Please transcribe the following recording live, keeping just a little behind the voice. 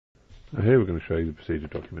Now here we're going to show you the procedure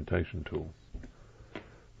documentation tool.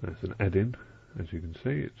 That's an add-in. As you can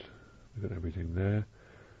see, we've got everything there.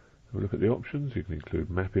 If we look at the options, you can include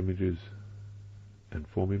map images and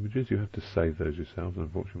form images. You have to save those yourselves.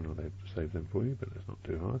 Unfortunately, we're not able to save them for you, but that's not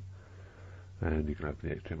too hard. And you can open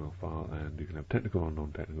the HTML file, and you can have technical or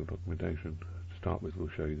non-technical documentation. To start with, we'll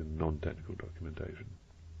show you the non-technical documentation.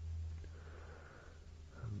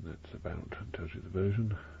 And that's about, it tells you the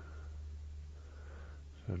version.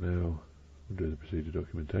 So now we'll do the procedure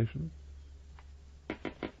documentation.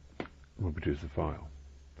 We'll produce the file.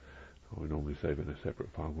 We normally save it in a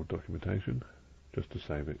separate file called documentation, just to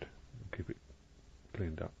save it and keep it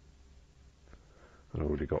cleaned up. And I've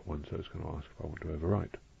already got one, so it's going to ask if I want to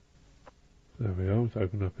overwrite. There we are. It's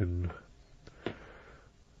opened up in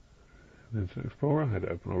Internet Explorer. I had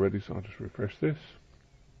it open already, so I'll just refresh this.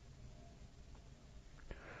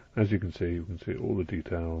 As you can see all the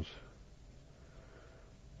details,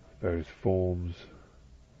 various forms,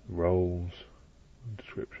 roles,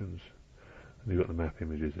 descriptions, and you've got the map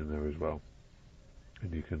images in there as well.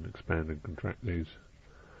 And you can expand and contract these,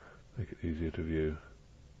 make it easier to view.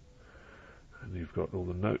 And you've got all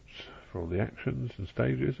the notes for all the actions and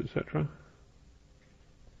stages, etc.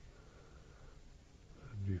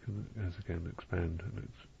 And you can, as again, expand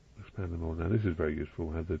them all. Now this is very useful.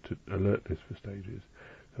 We have the alert list for stages,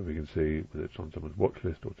 so we can see whether it's on someone's watch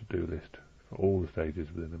list or to-do list for all the stages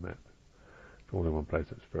within the map. It's all in one place.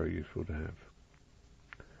 That's very useful to have.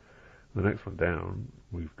 The next one down,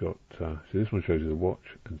 we've got, so this one shows you the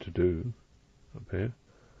watch and to-do up here.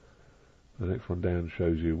 The next one down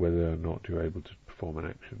shows you whether or not you're able to perform an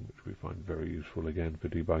action, which we find very useful again for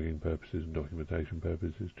debugging purposes and documentation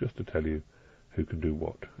purposes, just to tell you who can do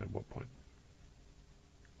what at what point.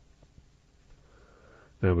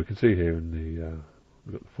 Now we can see here in the,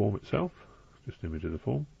 we've got the form itself, just an image of the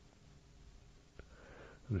form.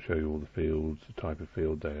 I'm going to show you all the fields, the type of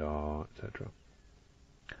field they are, etc.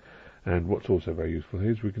 And what's also very useful here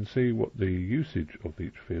is we can see what the usage of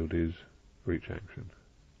each field is for each action.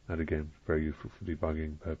 And again, very useful for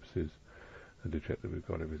debugging purposes and to check that we've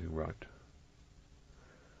got everything right.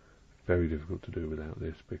 Very difficult to do without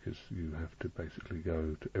this because you have to basically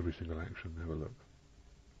go to every single action and have a look.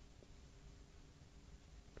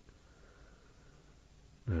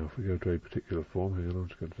 Now if we go to a particular form, hang on, I'll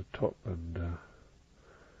just go to the top and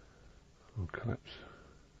I'll collapse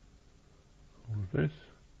all of this.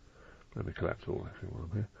 Let me collapse all actually while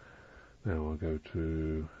I'm here. Now I'll go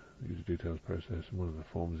to user details process, and one of the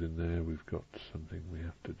forms in there we've got something we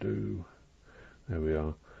have to do. There we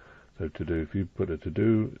are. So to do, if you put a to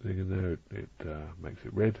do thing in there, it makes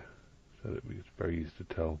it red, so that it's very easy to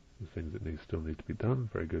tell the things that still need to be done.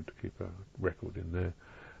 Very good to keep a record in there,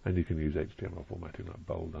 and you can use HTML formatting like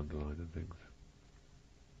bold, underline, and things.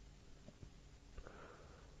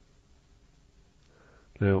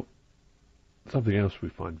 Now, something else we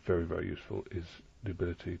find very, very useful is the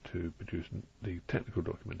ability to produce the technical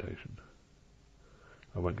documentation.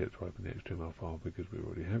 I won't get to open the HTML file because we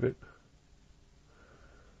already have it.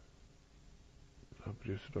 I'll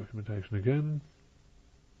produce the documentation again.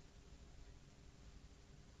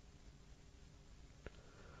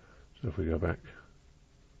 So if we go back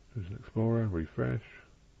to Internet Explorer, refresh,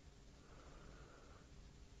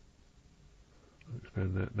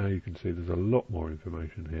 expand that, now you can see there's a lot more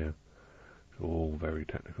information here. It's all very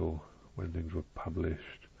technical. When things were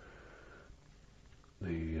published,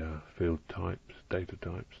 the field types, data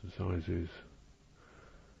types and sizes,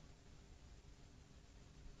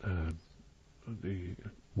 the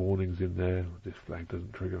warnings in there. This flag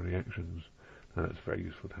doesn't trigger any actions. Now that's very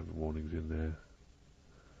useful to have the warnings in there.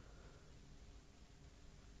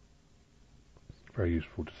 Very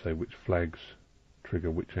useful to say which flags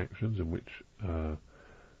trigger which actions and which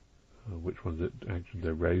ones that actions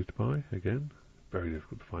they're raised by. Again, very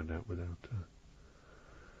difficult to find out without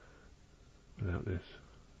this.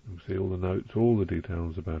 You can see all the notes, all the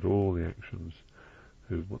details about all the actions,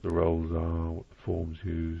 what the roles are, what the forms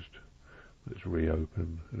used. Let's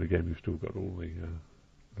reopen, and again you've still got all the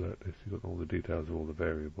alert list. You've got all the details of all the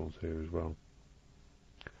variables here as well,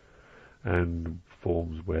 and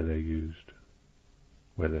forms where they're used,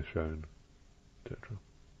 where they're shown, etc.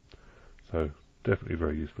 So definitely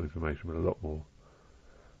very useful information, but a lot more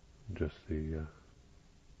than just the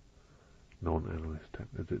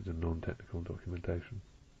the non-technical documentation.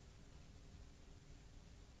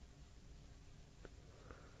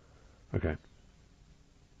 Okay.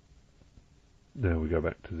 Now we go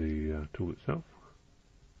back to the tool itself,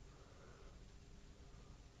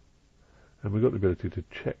 and we've got the ability to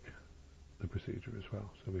check the procedure as well.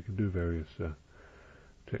 So we can do various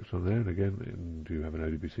checks on there, and again, do you have an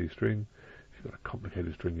ODBC string? If you've got a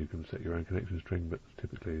complicated string, you can set your own connection string, but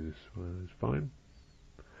typically this one is fine.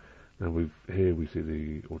 Now here we see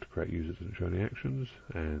the autocorrect user doesn't show any actions,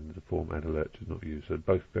 and the form add alert is not used. So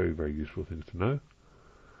both very, very useful things to know.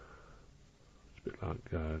 It's a bit like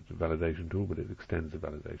the validation tool, but it extends the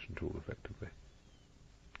validation tool effectively.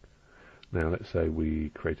 Now let's say we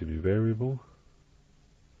create a new variable.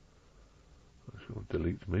 I shall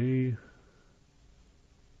delete me.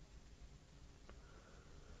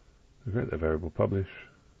 We create that variable publish.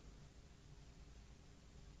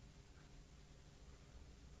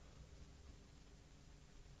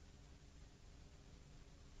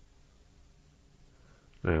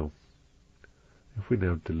 Now, if we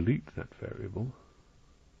now delete that variable,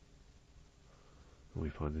 and we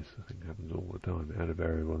find this I think happens all the time, add a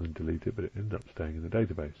variable and then delete it, but it ends up staying in the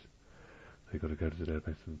database. So you've got to go to the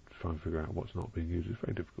database and try and figure out what's not being used. It's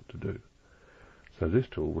very difficult to do. So this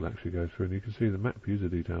tool will actually go through and you can see the map user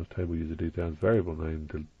details, table user details, variable name,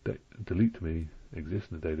 delete me exists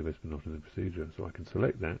in the database but not in the procedure. So I can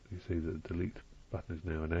select that. You see that the delete button is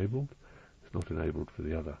now enabled. It's not enabled for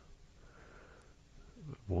the other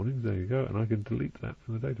warnings. There you go. And I can delete that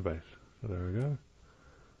from the database. So there we go.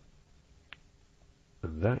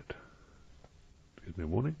 And that gives me a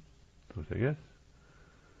warning. So I say yes.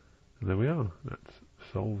 And there we are. That's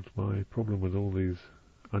solved my problem with all these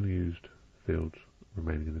unused fields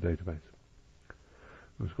remaining in the database.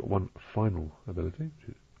 And it's got one final ability, which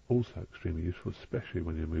is also extremely useful, especially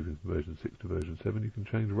when you're moving from version 6 to version 7. You can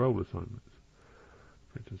change role assignments.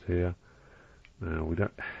 For instance here, now we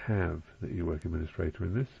don't have the eWork administrator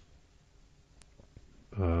in this.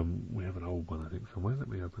 We have an old one I think somewhere. Let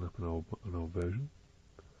me open up an old version.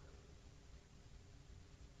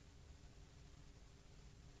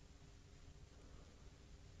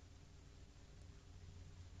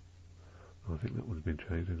 I think that one's been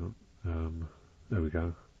changed. There we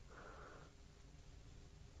go.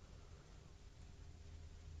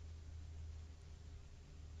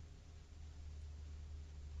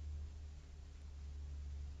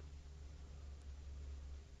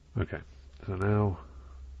 Okay, so now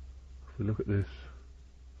if we look at this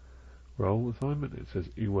role assignment, it says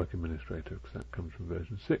eWork administrator because that comes from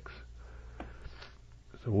version 6.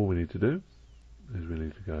 So all we need to do is we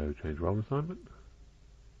need to go change role assignment.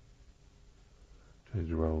 Change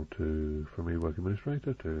the role from eWork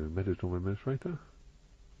administrator to Metastorm administrator,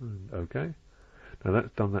 and OK. Now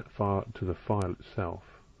that's done that to the file itself,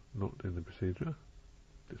 not in the procedure.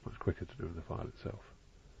 It's much quicker to do in the file itself.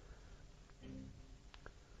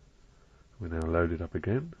 We now load it up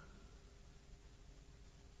again.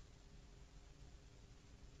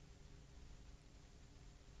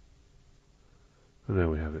 And there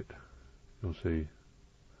we have it. You'll see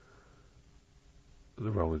the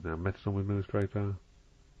role is now Metastorm administrator,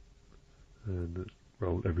 and the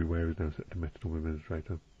role everywhere is now set to Metastorm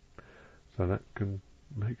administrator. So that can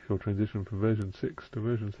make your transition from version 6 to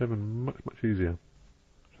version 7 much, much easier.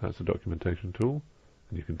 So that's a documentation tool,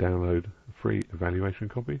 and you can download a free evaluation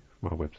copy from our website.